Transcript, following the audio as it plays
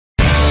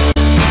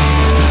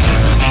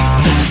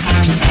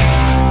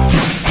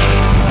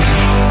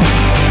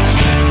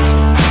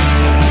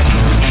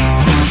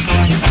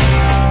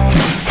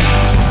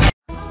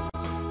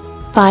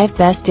5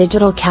 Best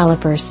Digital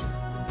Calipers.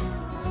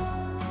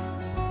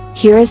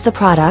 Here is the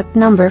product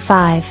number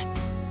 5.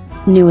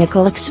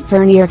 NEWACALOX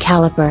Vernier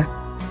Caliper.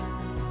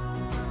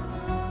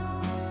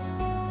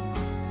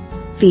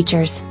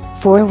 Features: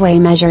 4-way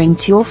measuring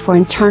tool for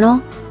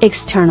internal,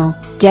 external,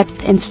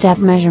 depth and step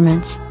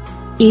measurements.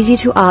 Easy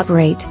to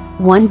operate,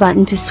 one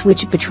button to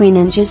switch between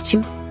inches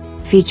to.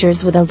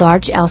 Features with a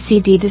large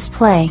LCD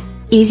display,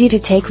 easy to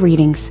take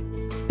readings.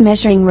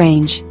 Measuring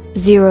range,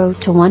 0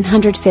 to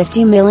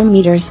 150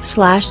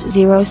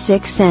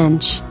 mm/0.6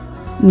 inch.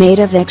 Made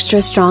of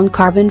extra strong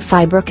carbon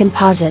fiber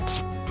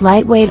composites,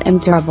 lightweight and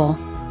durable.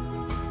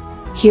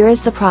 Here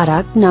is the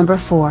product number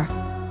 4.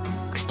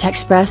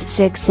 QSTEXPRESS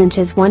 6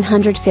 inches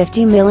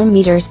 150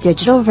 mm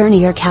Digital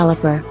Vernier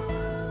Caliper.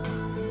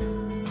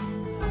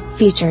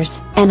 Features: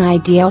 an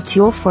ideal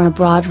tool for a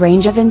broad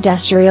range of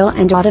industrial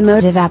and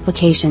automotive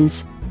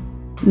applications.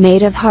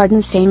 Made of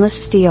hardened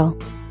stainless steel.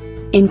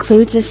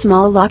 Includes a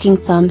small locking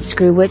thumb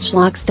screw which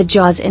locks the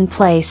jaws in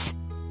place.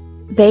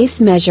 Base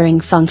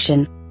measuring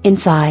function,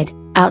 inside,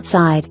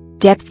 outside,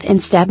 depth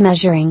and step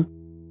measuring.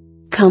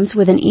 Comes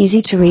with an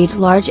easy to read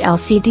large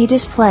LCD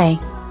display.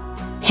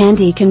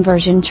 Handy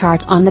conversion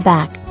chart on the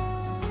back.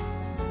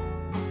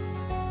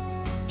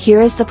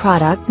 Here is the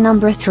product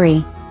number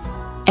 3.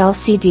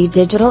 LCD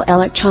Digital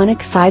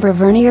Electronic Fiber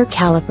Vernier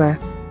Caliper.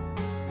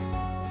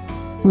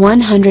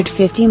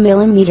 150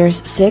 mm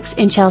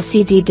 6-inch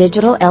LCD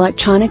Digital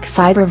Electronic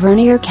Fiber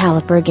Vernier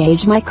Caliper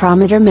Gauge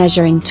Micrometer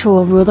Measuring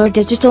Tool Ruler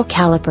Digital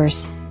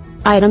Calipers.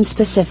 Item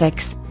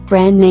specifics: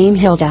 brand name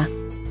Hilda.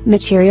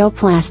 Material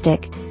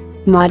plastic.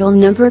 Model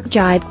number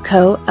GIBE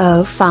CO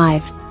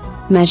 05.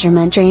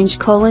 Measurement range: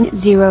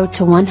 0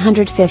 to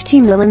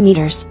 150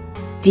 mm.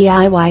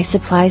 DIY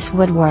supplies: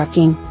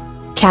 woodworking.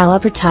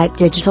 Caliper type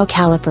digital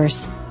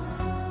calipers.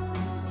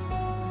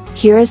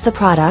 Here is the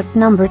product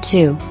number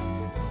 2.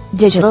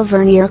 Digital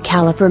Vernier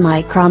Caliper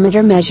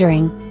Micrometer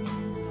Measuring.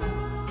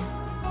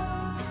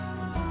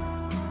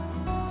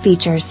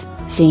 Features: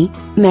 C.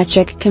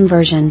 Metric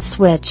conversion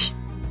switch.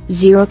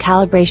 0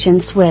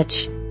 calibration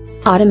switch.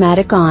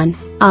 Automatic on,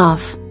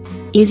 off.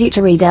 Easy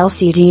to read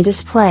LCD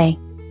display.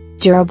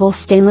 Durable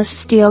stainless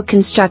steel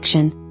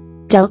construction.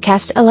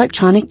 Delcast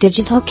electronic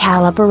digital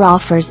caliper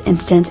offers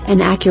instant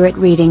and accurate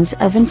readings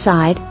of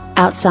inside,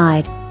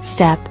 outside,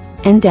 step,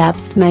 and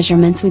depth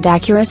measurements with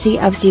accuracy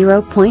of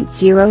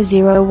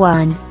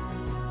 0.001.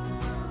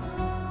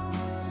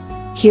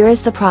 Here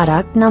is the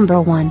product number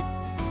 1.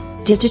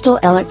 Digital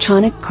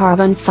Electronic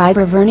Carbon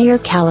Fiber Vernier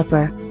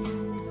Caliper.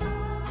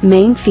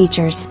 Main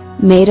features: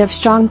 made of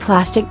strong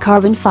plastic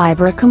carbon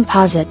fiber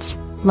composites,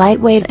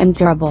 lightweight and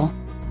durable.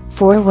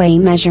 4-way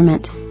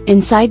measurement,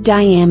 inside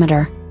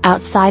diameter,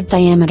 outside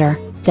diameter,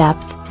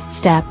 depth,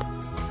 step.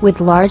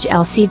 With large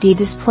LCD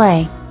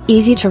display,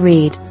 easy to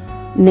read.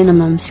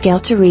 Minimum scale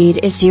to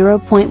read is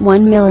 0.1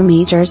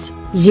 mm,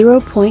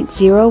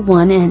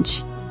 0.01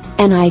 inch.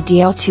 An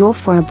ideal tool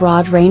for a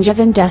broad range of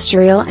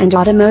industrial and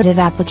automotive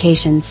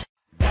applications.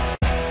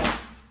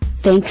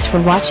 Thanks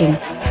for watching.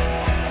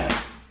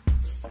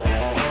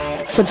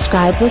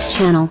 Subscribe this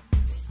channel.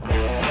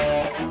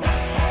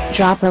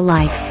 Drop a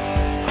like,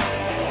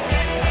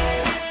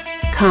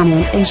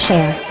 comment and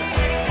share.